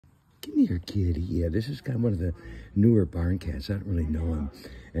Come here, kitty. Yeah, this is kind of one of the newer barn cats. I don't really know him.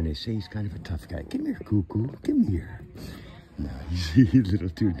 And they say he's kind of a tough guy. Come here, Cuckoo. Come here. No, he's a little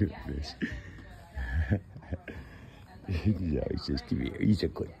too nervous. No, he says, come here. He's a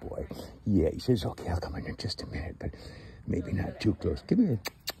good boy. Yeah, he says, okay, I'll come in here in just a minute, but maybe not too close. Come here.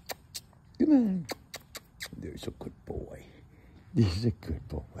 Come on. There's a good boy. He's a good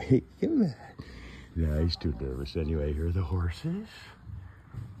boy. Come on. No, he's too nervous. Anyway, here are the horses.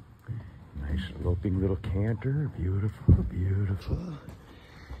 Nice loping little canter. Beautiful, beautiful.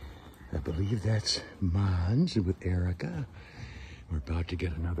 I believe that's Mons with Erica. We're about to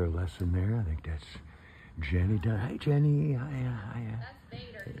get another lesson there. I think that's Jenny. Hi, Jenny. Hi. That's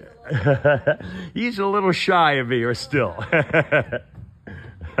Vader. He's a little shy of me, or still. If you sit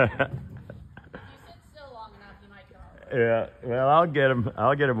still long enough, you might go. Yeah. Well, I'll get him.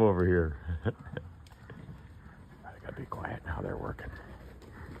 I'll get him over here. I gotta be quiet now. They're working.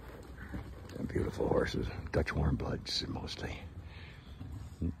 Some beautiful horses, Dutch warm bloods mostly.